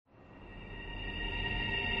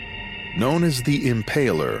Known as the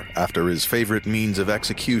Impaler after his favorite means of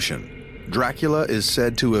execution, Dracula is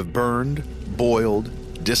said to have burned, boiled,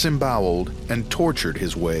 disemboweled, and tortured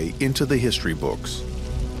his way into the history books.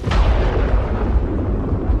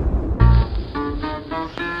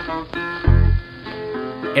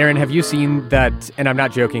 Aaron, have you seen that, and I'm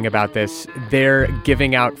not joking about this, they're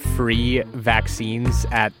giving out free vaccines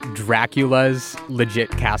at Dracula's legit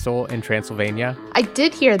castle in Transylvania? I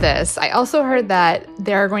did hear this. I also heard that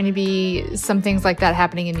there are going to be some things like that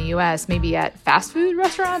happening in the U.S., maybe at fast food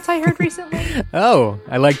restaurants, I heard recently. Oh,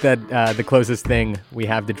 I like that the closest thing we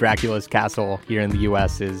have to Dracula's castle here in the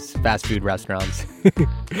U.S. is fast food restaurants.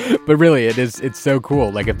 But really, it's so cool.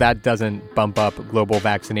 Like, if that doesn't bump up global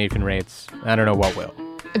vaccination rates, I don't know what will.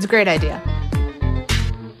 It's a great idea.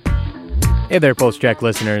 Hey there, Pulse Check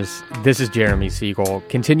listeners. This is Jeremy Siegel,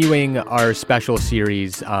 continuing our special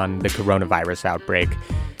series on the coronavirus outbreak.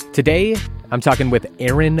 Today, I'm talking with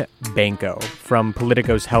Aaron Banco from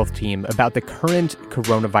Politico's health team about the current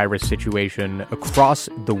coronavirus situation across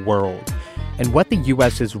the world and what the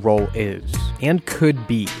U.S.'s role is and could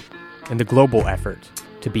be in the global effort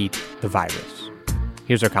to beat the virus.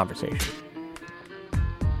 Here's our conversation.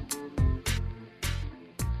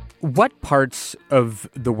 What parts of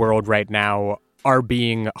the world right now are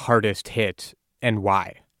being hardest hit and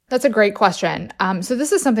why? That's a great question. So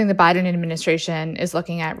this is something the Biden administration is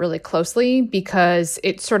looking at really closely because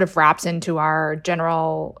it sort of wraps into our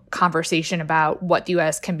general conversation about what the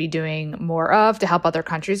U.S. can be doing more of to help other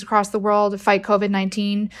countries across the world fight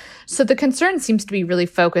COVID-19. So the concern seems to be really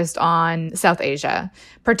focused on South Asia,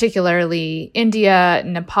 particularly India,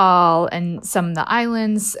 Nepal, and some of the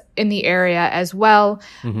islands in the area as well.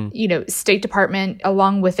 Mm-hmm. You know, State Department,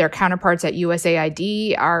 along with their counterparts at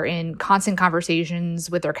USAID, are in constant conversations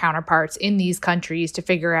with their counterparts in these countries to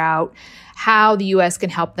figure out how the U.S. can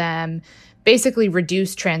help them basically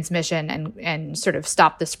reduce transmission and sort of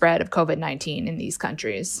stop the spread of COVID-19 in these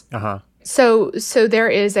countries. Uh-huh. So there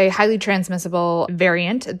is a highly transmissible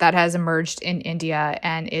variant that has emerged in India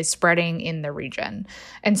and is spreading in the region.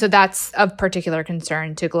 And so that's of particular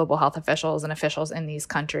concern to global health officials and officials in these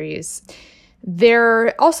countries.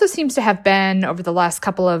 There also seems to have been, over the last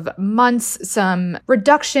couple of months, some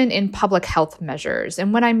reduction in public health measures.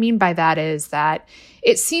 And what I mean by that is that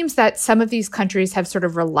it seems that some of these countries have sort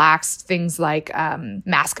of relaxed things like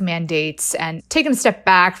mask mandates and taken a step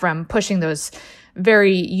back from pushing those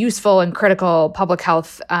very useful and critical public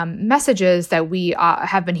health messages that we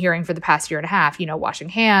have been hearing for the past year and a half. You know, washing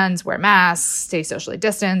hands, wear masks, stay socially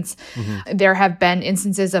distanced. Mm-hmm. There have been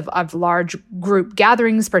instances of large group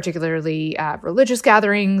gatherings, particularly religious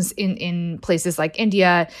gatherings in places like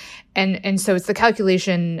India. And so it's the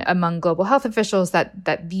calculation among global health officials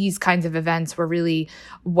that these kinds of events were really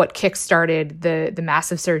what kickstarted the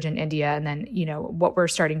massive surge in India. And then, you know, what we're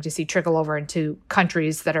starting to see trickle over into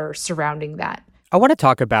countries that are surrounding that. I want to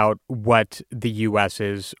talk about what the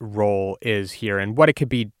U.S.'s role is here and what it could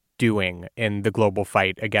be doing in the global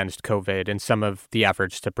fight against COVID and some of the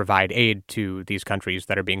efforts to provide aid to these countries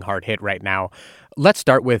that are being hard hit right now. Let's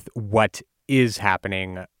start with what is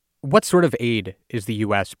happening. What sort of aid is the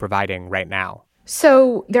U.S. providing right now?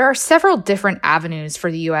 So there are several different avenues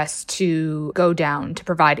for the U.S. to go down to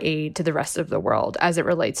provide aid to the rest of the world as it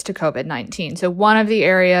relates to COVID-19. So one of the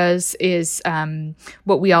areas is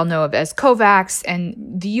what we all know of as COVAX, and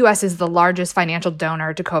the U.S. is the largest financial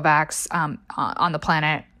donor to COVAX on the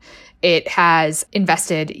planet. It has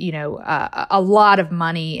invested, a lot of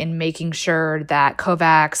money in making sure that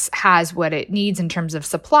COVAX has what it needs in terms of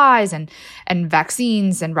supplies and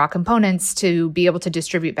vaccines and raw components to be able to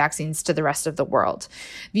distribute vaccines to the rest of the world.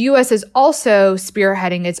 The U.S. is also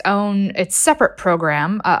spearheading its separate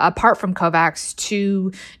program, apart from COVAX,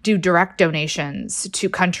 to do direct donations to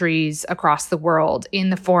countries across the world in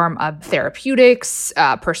the form of therapeutics,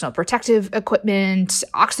 personal protective equipment,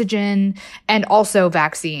 oxygen, and also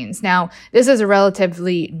vaccines. Now, this is a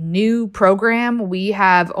relatively new program. We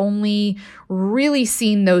have only really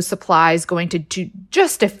seen those supplies going to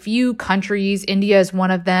just a few countries. India is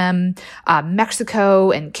one of them,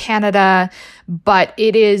 Mexico and Canada. But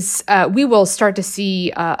it is, we will start to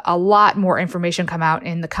see a lot more information come out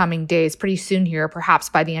in the coming days, pretty soon here, perhaps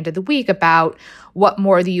by the end of the week, about what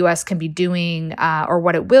more the U.S. can be doing or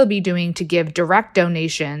what it will be doing to give direct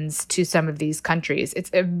donations to some of these countries. It's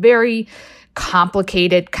a very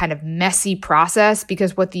complicated, kind of messy process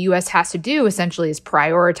because what the U.S. has to do essentially is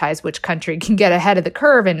prioritize which country can get ahead of the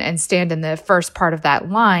curve and stand in the first part of that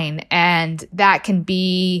line. And that can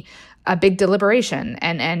be a big deliberation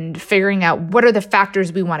and figuring out what are the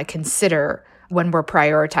factors we want to consider when we're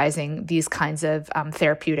prioritizing these kinds of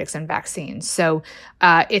therapeutics and vaccines. So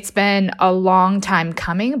it's been a long time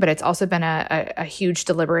coming, but it's also been a huge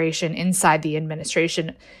deliberation inside the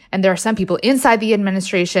administration. And there are some people inside the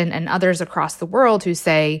administration and others across the world who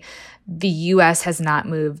say the U.S. has not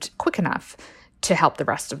moved quick enough to help the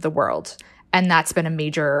rest of the world. And that's been a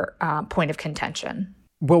major point of contention.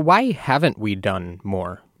 Well, why haven't we done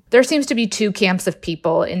more? There seems to be two camps of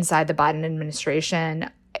people inside the Biden administration.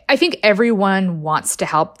 I think everyone wants to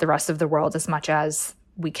help the rest of the world as much as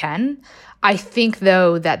we can. I think,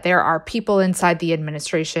 though, that there are people inside the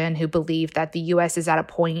administration who believe that the U.S. is at a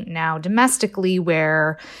point now domestically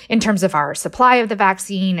where, in terms of our supply of the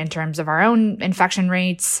vaccine, in terms of our own infection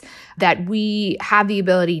rates, that we have the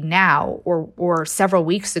ability now, or several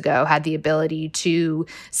weeks ago, had the ability to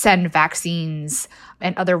send vaccines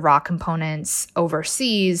and other raw components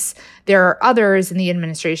overseas. There are others in the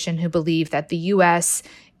administration who believe that the U.S.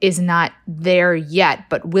 is not there yet,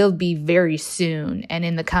 but will be very soon. And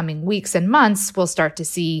in the coming weeks and months, we'll start to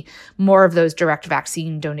see more of those direct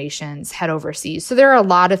vaccine donations head overseas. So there are a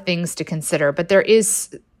lot of things to consider, but there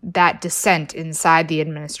is that dissent inside the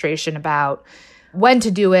administration about when to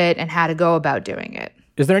do it and how to go about doing it.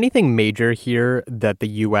 Is there anything major here that the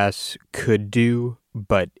U.S. could do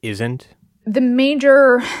but isn't? The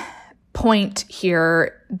major point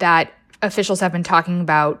here that officials have been talking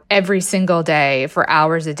about every single day for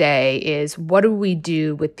hours a day is, what do we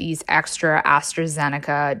do with these extra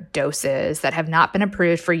AstraZeneca doses that have not been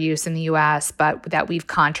approved for use in the U.S., but that we've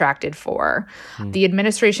contracted for? The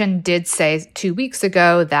administration did say 2 weeks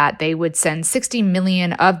ago that they would send 60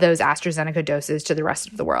 million of those AstraZeneca doses to the rest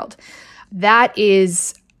of the world. That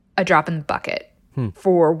is a drop in the bucket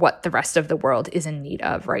for what the rest of the world is in need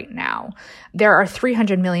of right now. There are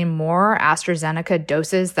 300 million more AstraZeneca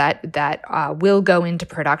doses that will go into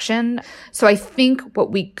production. So I think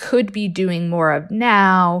what we could be doing more of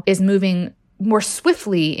now is moving more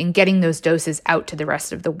swiftly in getting those doses out to the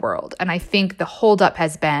rest of the world. And I think the holdup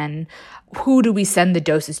has been, who do we send the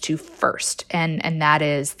doses to first? And that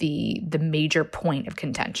is the major point of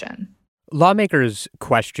contention. Lawmakers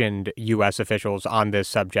questioned U.S. officials on this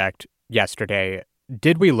subject yesterday.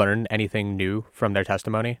 Did we learn anything new from their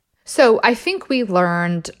testimony? So I think we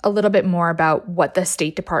learned a little bit more about what the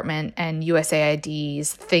State Department and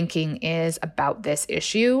USAID's thinking is about this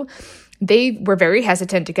issue. They were very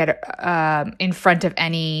hesitant to get in front of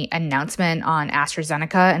any announcement on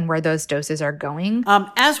AstraZeneca and where those doses are going.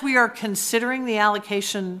 As we are considering the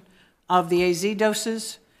allocation of the AZ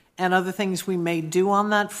doses and other things we may do on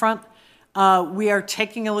that front, we are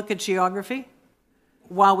taking a look at geography,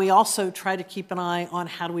 while we also try to keep an eye on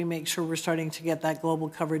how do we make sure we're starting to get that global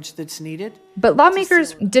coverage that's needed. But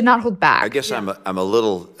lawmakers did not hold back. I guess I'm a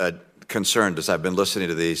little concerned, as I've been listening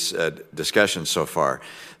to these discussions so far,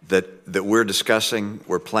 that we're discussing,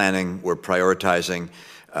 we're planning, we're prioritizing,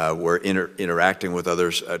 we're interacting with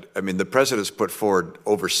others. I mean, the president's put forward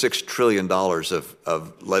over $6 trillion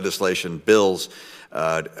of legislation, bills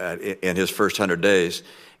in his first 100 days.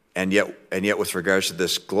 And yet, with regards to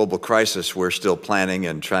this global crisis, we're still planning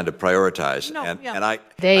and trying to prioritize.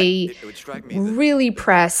 They really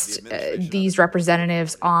pressed these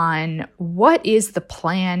representatives on what is the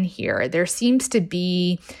plan here. There seems to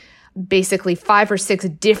be basically 5 or 6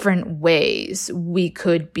 different ways we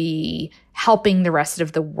could be helping the rest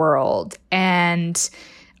of the world. And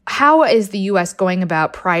how is the U.S. going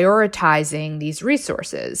about prioritizing these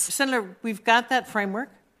resources? Senator, we've got that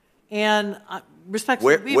framework. And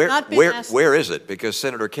respectfully, we've not been asked. Where is it? Because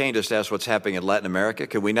Senator Kaine just asked what's happening in Latin America.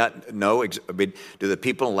 Can we not know? I mean, do the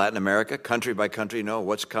people in Latin America, country by country, know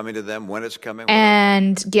what's coming to them, when it's coming?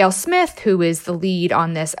 And Gail Smith, who is the lead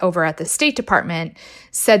on this over at the State Department,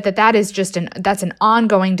 said that is just that's an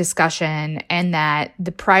ongoing discussion, and that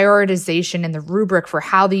the prioritization and the rubric for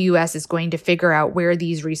how the U.S. is going to figure out where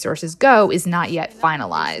these resources go is not yet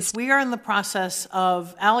finalized. We are in the process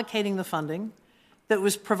of allocating the funding that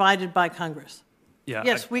was provided by Congress. Yeah,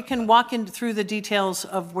 yes, we can walk through the details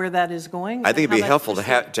of where that is going. I think it'd be helpful to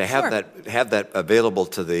have that available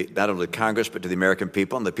to not only Congress but to the American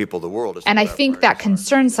people and the people of the world. And I think that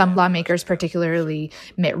concerns some lawmakers, particularly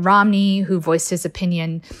Mitt Romney, who voiced his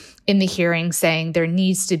opinion in the hearing, saying there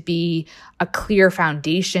needs to be a clear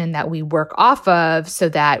foundation that we work off of so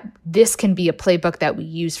that this can be a playbook that we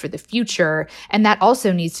use for the future, and that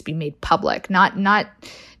also needs to be made public, not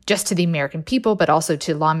just to the American people, but also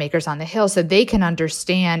to lawmakers on the Hill, so they can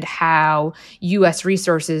understand how U.S.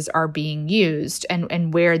 resources are being used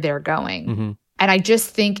and where they're going. Mm-hmm. And I just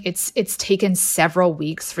think it's taken several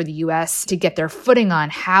weeks for the U.S. to get their footing on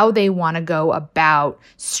how they want to go about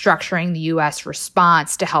structuring the U.S.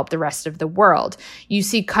 response to help the rest of the world. You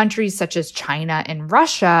see countries such as China and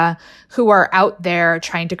Russia who are out there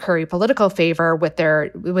trying to curry political favor with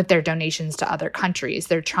their donations to other countries.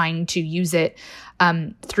 They're trying to use it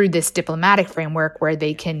through this diplomatic framework where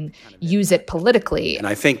they can use it politically. And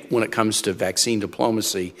I think when it comes to vaccine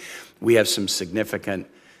diplomacy, we have some significant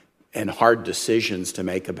and hard decisions to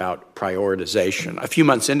make about prioritization. A few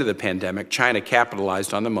months into the pandemic, China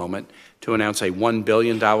capitalized on the moment to announce a $1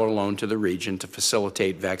 billion loan to the region to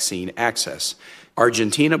facilitate vaccine access.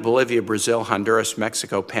 Argentina, Bolivia, Brazil, Honduras,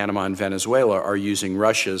 Mexico, Panama, and Venezuela are using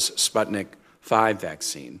Russia's Sputnik V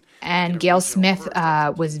vaccine. And Gail Smith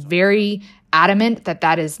was very adamant that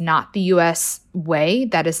that is not the U.S. way.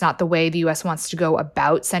 That is not the way the U.S. wants to go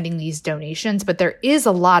about sending these donations. But there is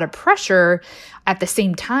a lot of pressure at the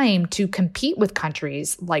same time to compete with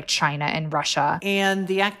countries like China and Russia. And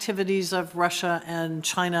the activities of Russia and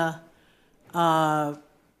China, I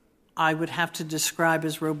would have to describe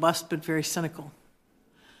as robust but very cynical.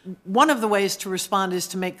 One of the ways to respond is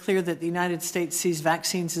to make clear that the United States sees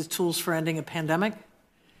vaccines as tools for ending a pandemic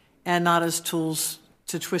and not as tools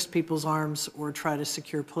to twist people's arms or try to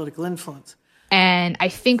secure political influence. And I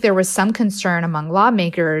think there was some concern among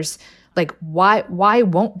lawmakers, like, why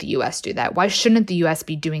won't the U.S. do that? Why shouldn't the U.S.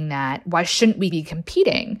 be doing that? Why shouldn't we be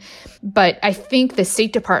competing? But I think the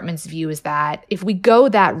State Department's view is that if we go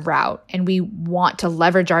that route and we want to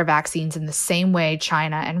leverage our vaccines in the same way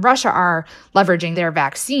China and Russia are leveraging their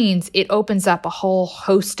vaccines, it opens up a whole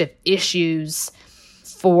host of issues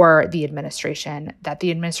for the administration,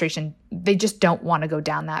 they just don't want to go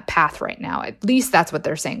down that path right now. At least that's what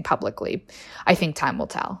they're saying publicly. I think time will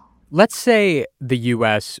tell. Let's say the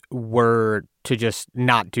U.S. were to just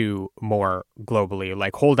not do more globally,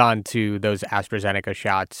 like hold on to those AstraZeneca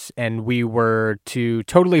shots, and we were to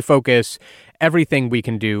totally focus everything we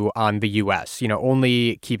can do on the U.S.,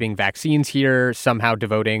 only keeping vaccines here, somehow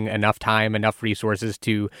devoting enough time, enough resources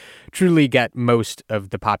to truly get most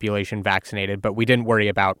of the population vaccinated, but we didn't worry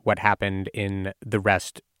about what happened in the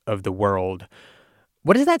rest of the world.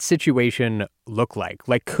 What does that situation look like?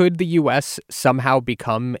 Like, could the U.S. somehow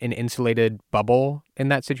become an insulated bubble in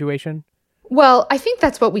that situation? Well, I think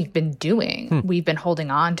that's what we've been doing. We've been holding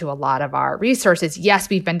on to a lot of our resources. Yes,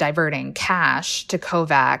 we've been diverting cash to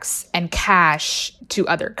COVAX and cash to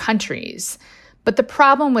other countries. But the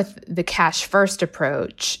problem with the cash first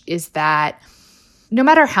approach is that no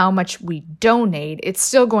matter how much we donate, it's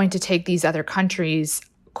still going to take these other countries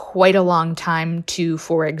quite a long time to,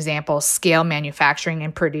 for example, scale manufacturing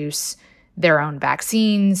and produce their own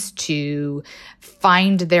vaccines, to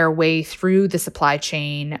find their way through the supply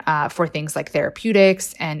chain for things like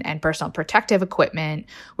therapeutics and personal protective equipment,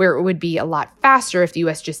 where it would be a lot faster if the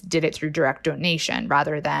U.S. just did it through direct donation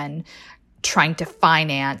rather than trying to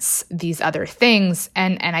finance these other things.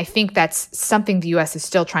 And I think that's something the U.S. is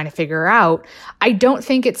still trying to figure out. I don't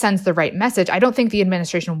think it sends the right message. I don't think the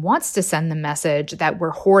administration wants to send the message that we're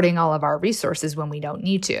hoarding all of our resources when we don't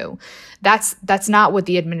need to. That's not what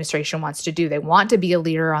the administration wants to do. They want to be a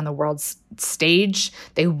leader on the world's stage.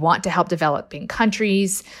 They want to help developing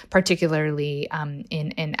countries, particularly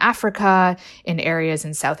in Africa, in areas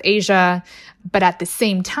in South Asia. But at the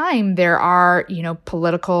same time, there are,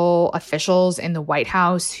 political officials in the White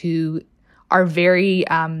House who are very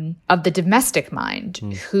of the domestic mind,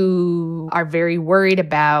 who are very worried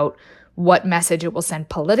about what message it will send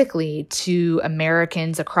politically to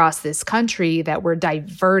Americans across this country that we're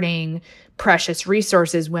diverting precious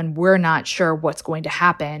resources when we're not sure what's going to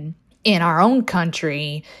happen in our own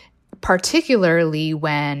country, particularly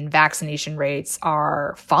when vaccination rates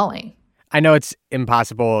are falling. I know it's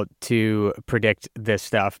impossible to predict this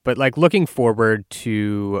stuff, but looking forward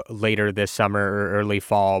to later this summer or early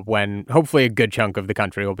fall when hopefully a good chunk of the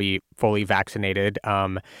country will be fully vaccinated.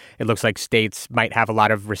 It looks like states might have a lot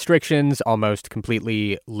of restrictions almost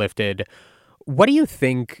completely lifted. What do you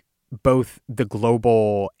think both the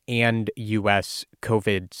global and U.S.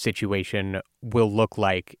 COVID situation will look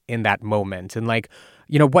like in that moment? And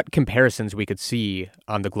what comparisons we could see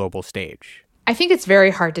on the global stage? I think it's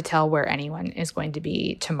very hard to tell where anyone is going to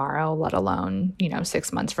be tomorrow, let alone,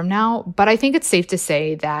 6 months from now. But I think it's safe to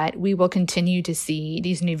say that we will continue to see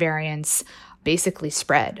these new variants basically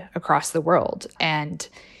spread across the world. And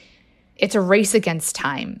it's a race against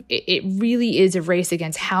time. It really is a race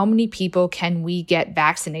against how many people can we get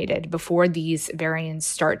vaccinated before these variants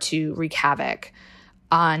start to wreak havoc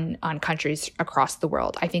on countries across the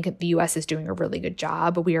world. I think the U.S. is doing a really good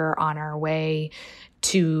job. We are on our way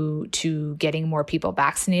to getting more people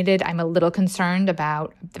vaccinated. I'm a little concerned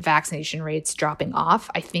about the vaccination rates dropping off.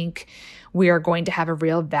 I think we are going to have a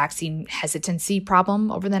real vaccine hesitancy problem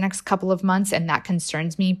over the next couple of months, and that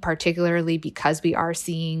concerns me, particularly because we are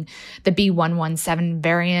seeing the B117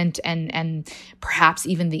 variant and perhaps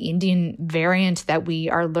even the Indian variant that we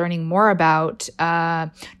are learning more about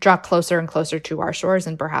draw closer and closer to our shores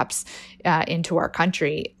and perhaps into our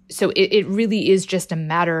country. So it really is just a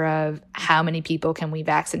matter of how many people can we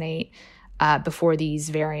vaccinate before these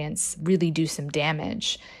variants really do some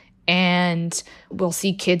damage. And we'll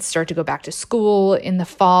see kids start to go back to school in the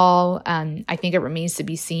fall. I think it remains to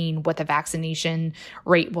be seen what the vaccination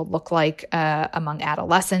rate will look like among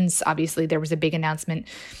adolescents. Obviously, there was a big announcement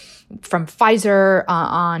from Pfizer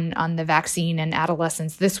on the vaccine in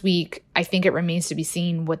adolescents this week. I think it remains to be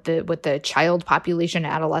seen what the child population,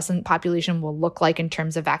 adolescent population will look like in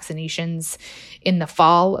terms of vaccinations in the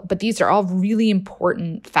fall. But these are all really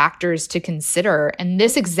important factors to consider. And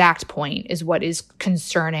this exact point is what is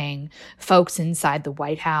concerning folks inside the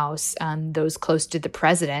White House, those close to the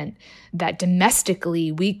president, that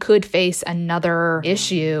domestically we could face another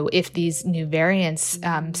issue if these new variants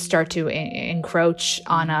start to encroach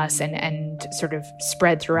on us and sort of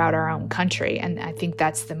spread throughout our own country. And I think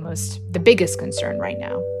that's the biggest concern right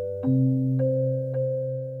now.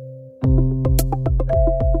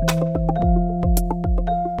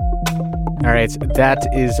 All right, that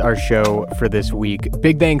is our show for this week.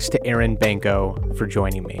 Big thanks to Erin Banco for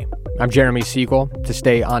joining me. I'm Jeremy Siegel. To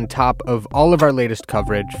stay on top of all of our latest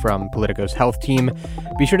coverage from Politico's health team,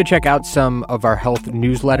 be sure to check out some of our health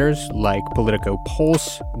newsletters like Politico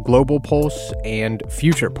Pulse, Global Pulse, and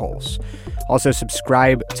Future Pulse. Also,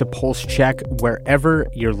 subscribe to Pulse Check wherever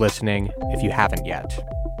you're listening if you haven't yet.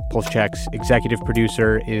 Pulse Check's executive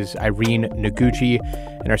producer is Irene Noguchi,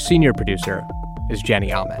 and our senior producer is Jenny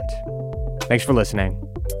Alment. Thanks for listening,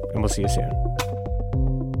 and we'll see you soon.